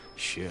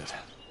 Shit.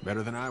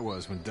 Better than I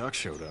was when Duck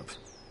showed up.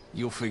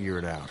 You'll figure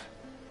it out.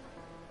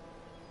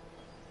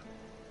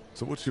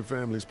 So what's your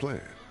family's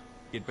plan?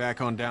 Get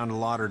back on down to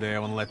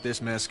Lauderdale and let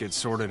this mess get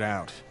sorted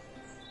out.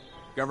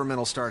 Government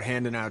will start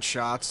handing out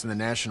shots and the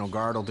National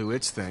Guard will do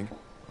its thing.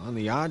 On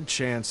the odd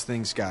chance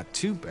things got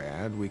too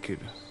bad, we could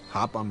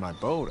hop on my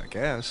boat, I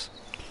guess.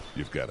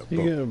 You've got a boat. You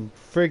got a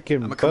freaking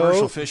I'm a boat?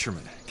 commercial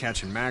fisherman,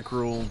 catching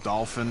mackerel,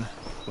 dolphin,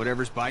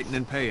 whatever's biting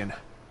and paying.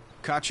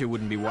 Katya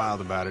wouldn't be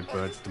wild about it,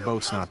 but the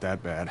boat's not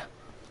that bad.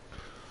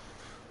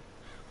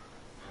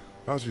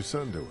 How's your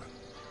son doing?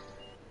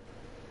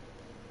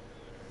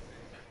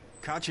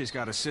 Katya's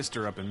got a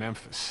sister up in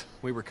Memphis.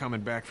 We were coming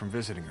back from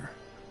visiting her.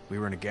 We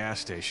were in a gas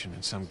station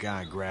and some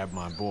guy grabbed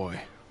my boy.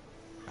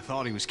 I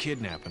thought he was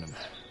kidnapping him.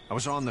 I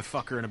was on the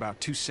fucker in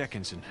about 2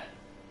 seconds and...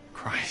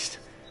 Christ.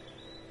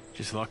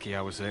 Just lucky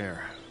I was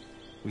there.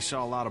 We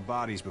saw a lot of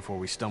bodies before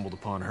we stumbled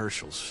upon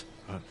Herschel's.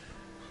 But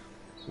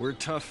we're a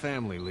tough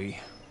family, Lee.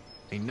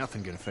 Ain't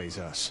nothing gonna faze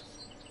us.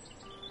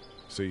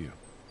 See you.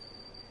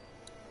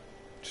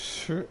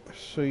 Sure,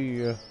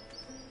 see ya.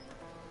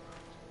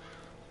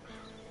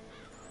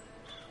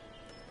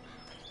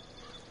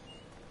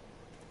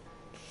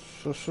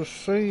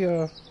 See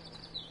ya.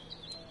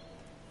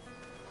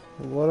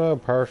 What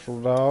up, Herschel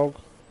dog?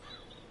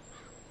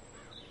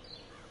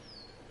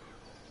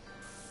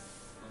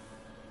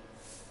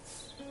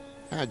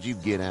 How'd you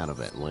get out of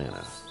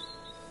Atlanta?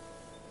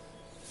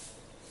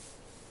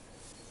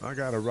 I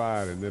got a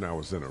ride and then I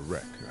was in a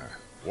wreck.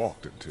 I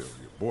walked until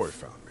your boy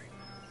found me.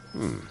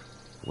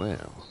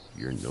 Well,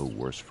 you're no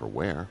worse for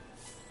wear.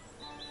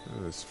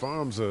 This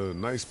farm's a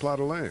nice plot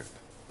of land.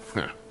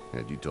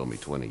 Had you told me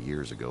 20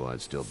 years ago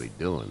I'd still be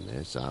doing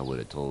this, I would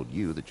have told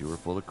you that you were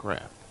full of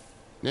crap.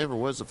 Never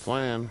was a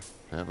plan,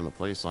 having a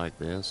place like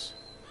this.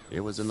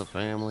 It was in the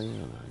family,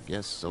 and I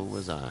guess so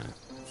was I.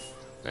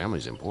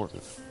 Family's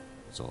important.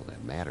 It's all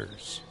that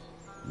matters.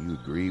 You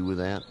agree with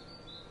that?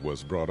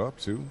 Was brought up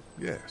to,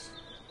 yes.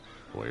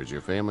 Where's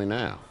your family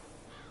now?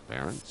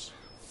 Parents?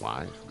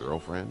 Wife?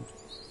 Girlfriend?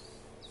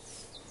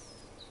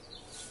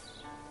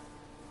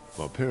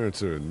 My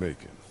parents are in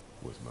Macon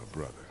with my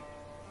brother.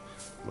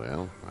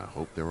 Well, I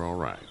hope they're all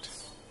right.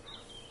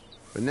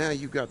 But now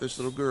you've got this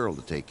little girl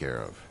to take care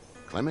of.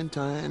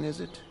 Clementine,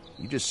 is it?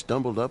 You just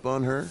stumbled up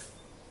on her?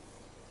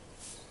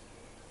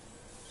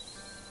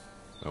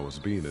 I was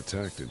being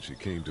attacked and she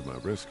came to my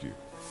rescue.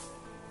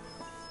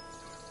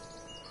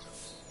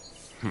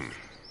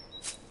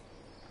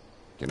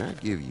 Can I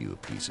give you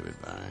a piece of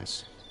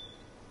advice?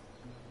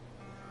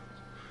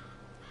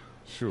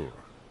 Sure.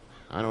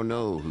 I don't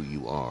know who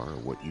you are or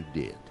what you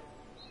did.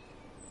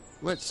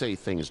 Let's say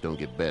things don't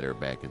get better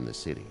back in the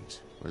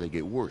cities, or they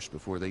get worse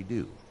before they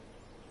do.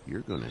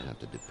 You're gonna have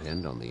to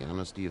depend on the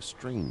honesty of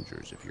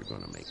strangers if you're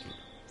gonna make it.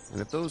 And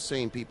if those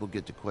same people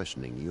get to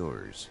questioning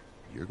yours,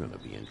 you're gonna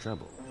be in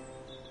trouble.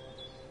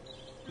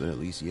 Then at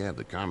least you have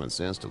the common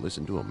sense to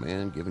listen to a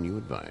man giving you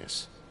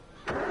advice.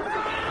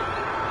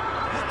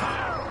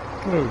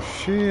 Oh,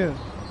 shit.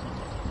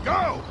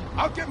 Go!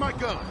 I'll get my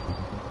gun!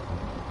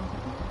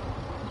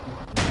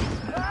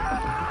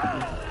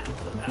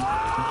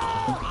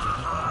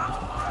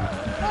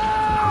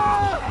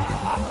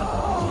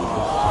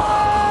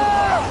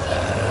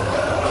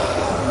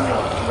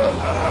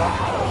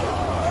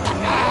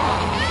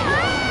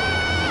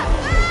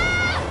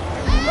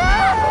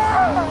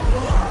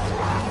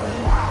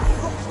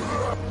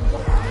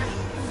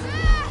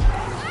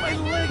 My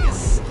leg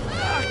is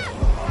stuck.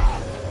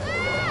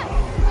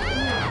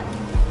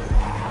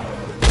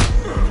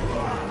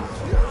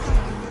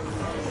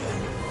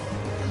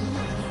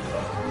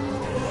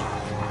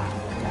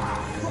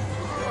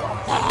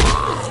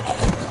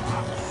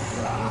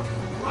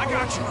 I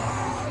got you!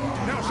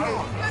 Now show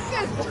 'em. Get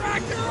this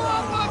tractor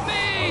off of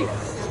me!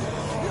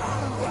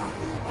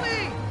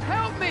 Please,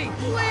 help me,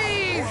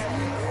 please!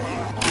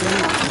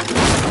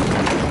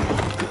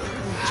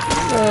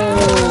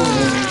 Oh,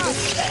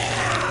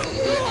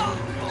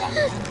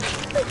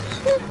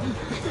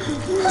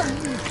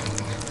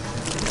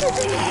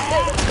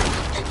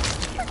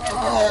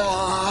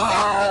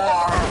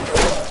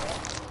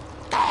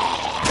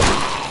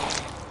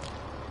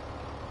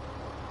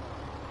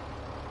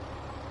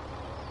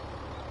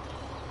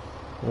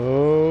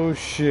 Oh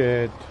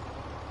shit.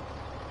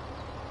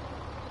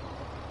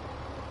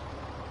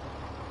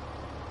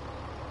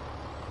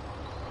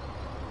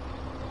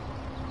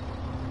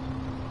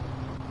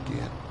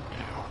 Get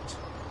out.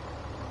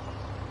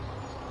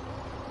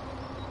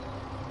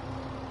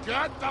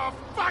 Get the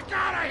fuck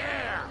out of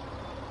here!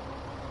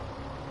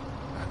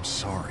 I'm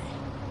sorry.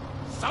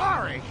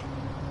 Sorry?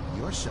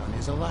 Your son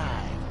is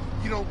alive.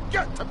 You don't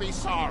get to be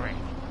sorry.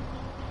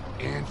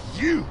 And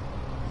you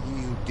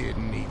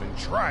didn't even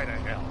try to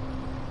help.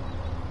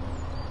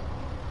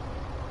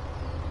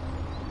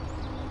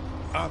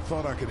 I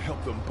thought I could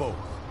help them both.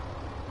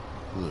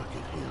 Look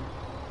at him.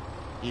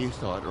 You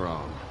thought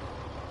wrong.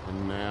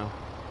 And now?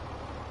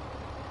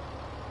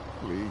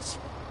 Please.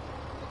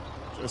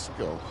 Just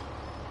go.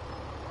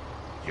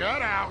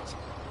 Get out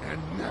and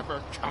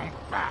never come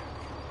back.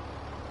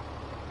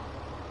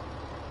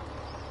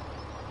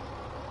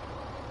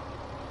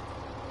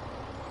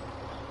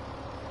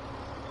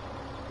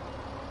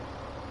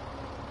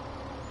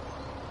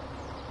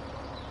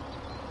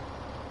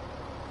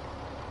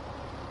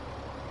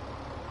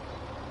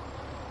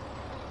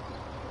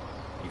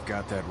 You've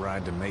got that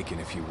ride to Macon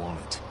if you want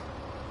it.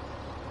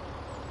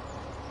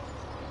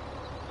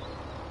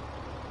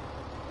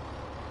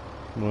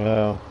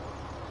 Wow.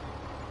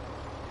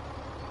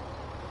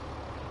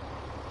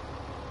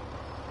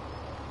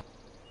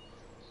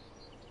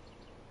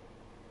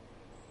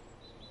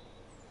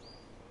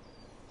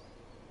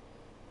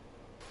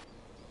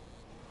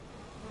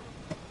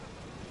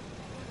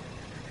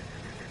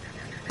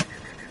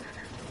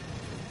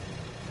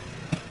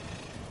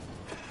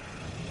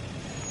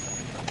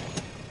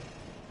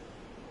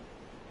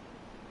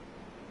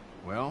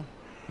 Well,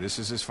 this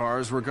is as far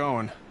as we're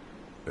going.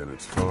 And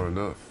it's far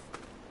enough.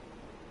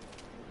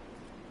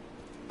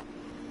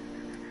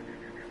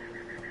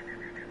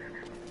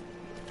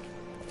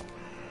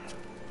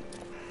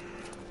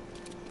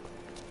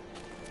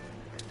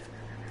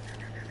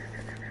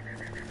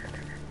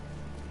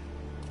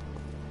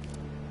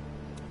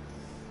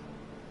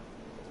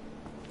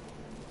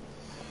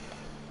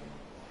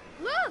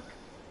 Look!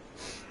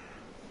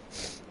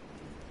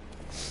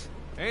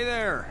 Hey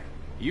there!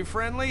 You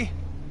friendly?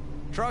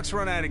 Truck's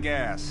run out of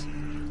gas.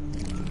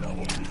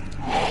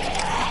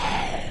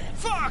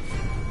 Fuck!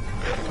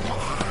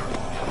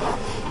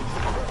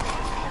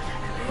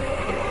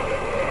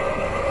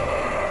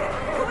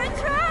 We're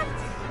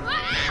trapped!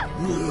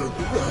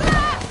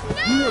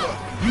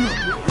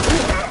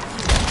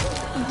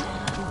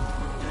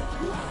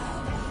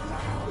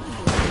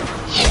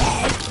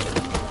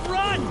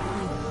 Run!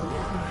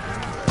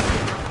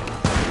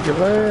 Get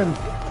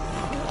in.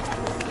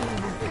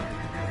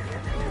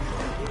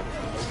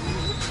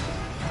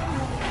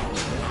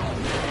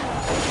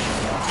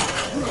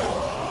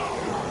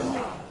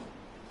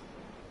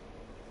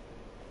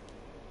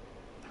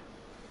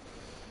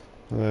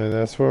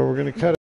 That's where we're gonna cut it.